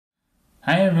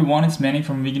Hi everyone, it's Manny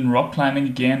from Vegan Rock Climbing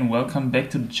again. Welcome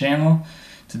back to the channel.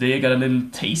 Today I got a little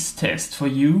taste test for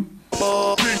you.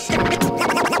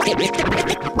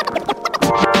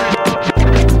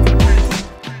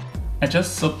 I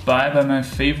just stopped by my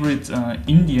favorite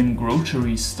Indian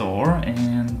grocery store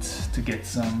and to get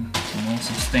some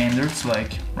standards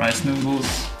like rice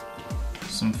noodles,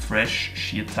 some fresh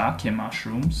shiitake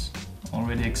mushrooms.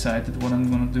 Already excited what I'm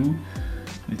gonna do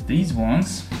with these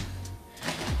ones.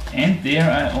 And there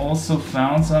I also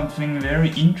found something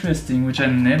very interesting which I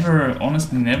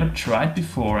honestly never tried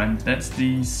before, and that's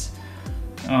these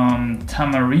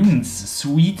tamarinds,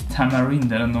 sweet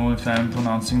tamarind. I don't know if I'm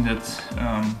pronouncing that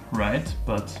right,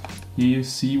 but here you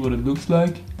see what it looks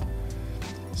like.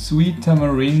 Sweet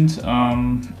tamarind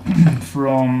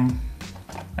from,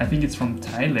 I think it's from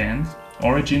Thailand,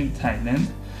 origin Thailand.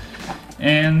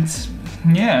 And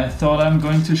yeah, I thought I'm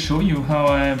going to show you how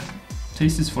I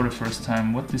taste this for the first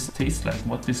time, what this tastes like,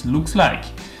 what this looks like,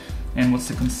 and what's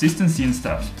the consistency and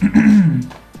stuff.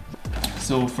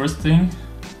 So first thing,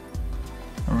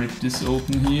 I rip this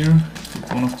open here, take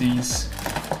one of these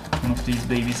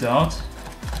babies out.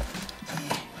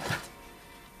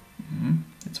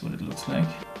 That's what it looks like.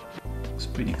 Looks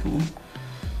pretty cool.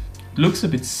 It looks a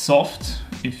bit soft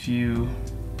if you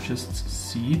just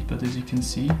see it, but as you can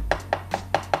see,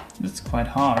 it's quite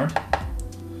hard.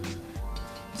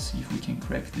 See if we can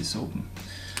crack this open.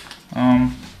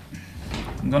 I'm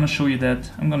gonna show you that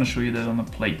on a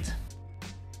plate.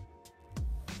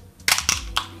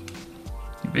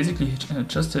 You basically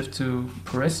just have to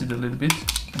press it a little bit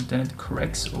and then it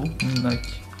cracks open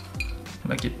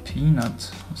like a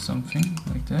peanut or something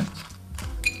like that.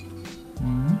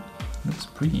 Looks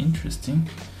pretty interesting.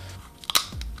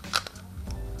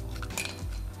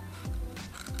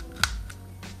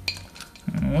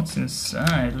 What's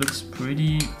inside looks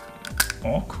pretty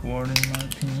awkward in my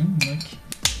opinion,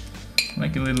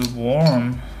 like a little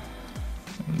worm,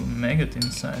 a little maggot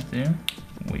inside there,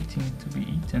 waiting to be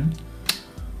eaten.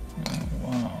 Oh,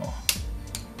 wow.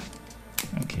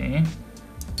 Okay.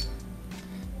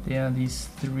 There are these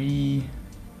three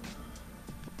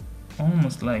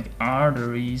almost like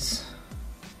arteries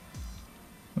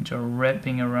which are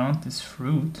wrapping around this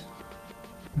fruit.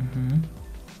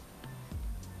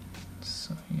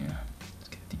 So yeah, let's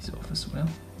get these off as well.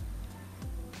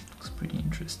 Looks pretty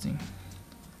interesting.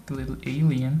 Like a little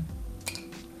alien.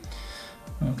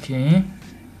 Okay.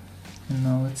 And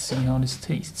now let's see how this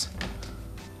tastes.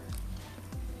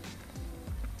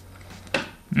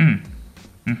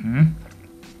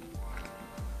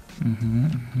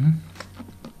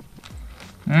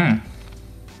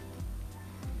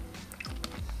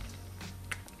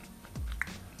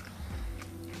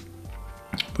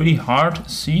 Pretty hard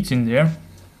seeds in there.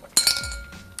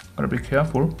 Gotta be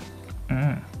careful.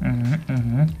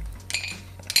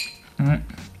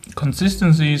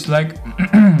 Consistency is like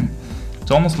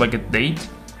it's almost like a date,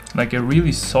 like a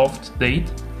really soft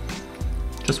date,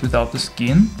 just without the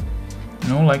skin. You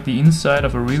know, like the inside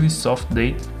of a really soft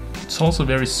date. It's also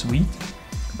very sweet,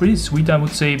 pretty sweet I would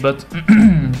say. But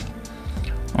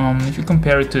if you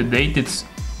compare it to a date,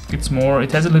 it's more.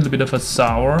 It has a little bit of a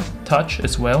sour touch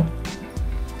as well.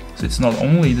 So it's not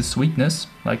only the sweetness,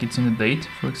 like it's in a date,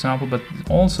 for example, but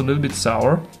also a little bit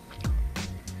sour.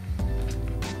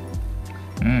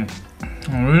 I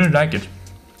really like it.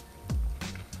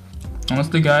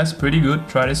 Honestly guys, pretty good,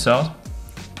 try this out.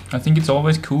 I think it's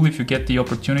always cool if you get the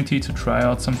opportunity to try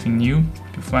out something new.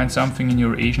 If you find something in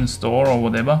your Asian store or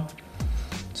whatever,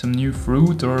 some new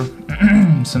fruit or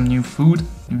some new food,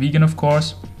 vegan of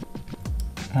course.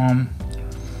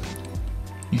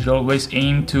 You should always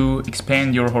aim to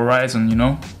expand your horizon, you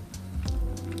know,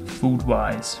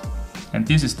 food-wise. And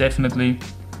this is definitely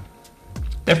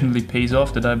pays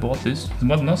off that I bought this. It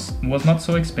was not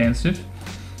so expensive.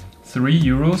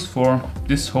 €3 for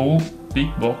this whole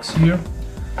big box here.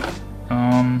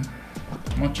 How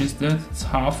much is that? It's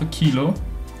half a kilo.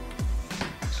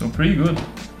 So pretty good,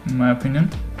 in my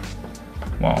opinion.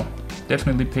 Wow,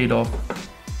 definitely paid off.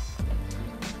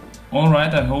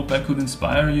 Alright, I hope I could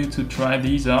inspire you to try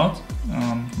these out.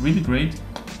 Really great,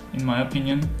 in my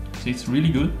opinion. Tastes really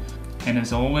good. And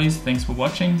as always, thanks for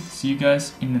watching. See you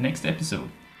guys in the next episode.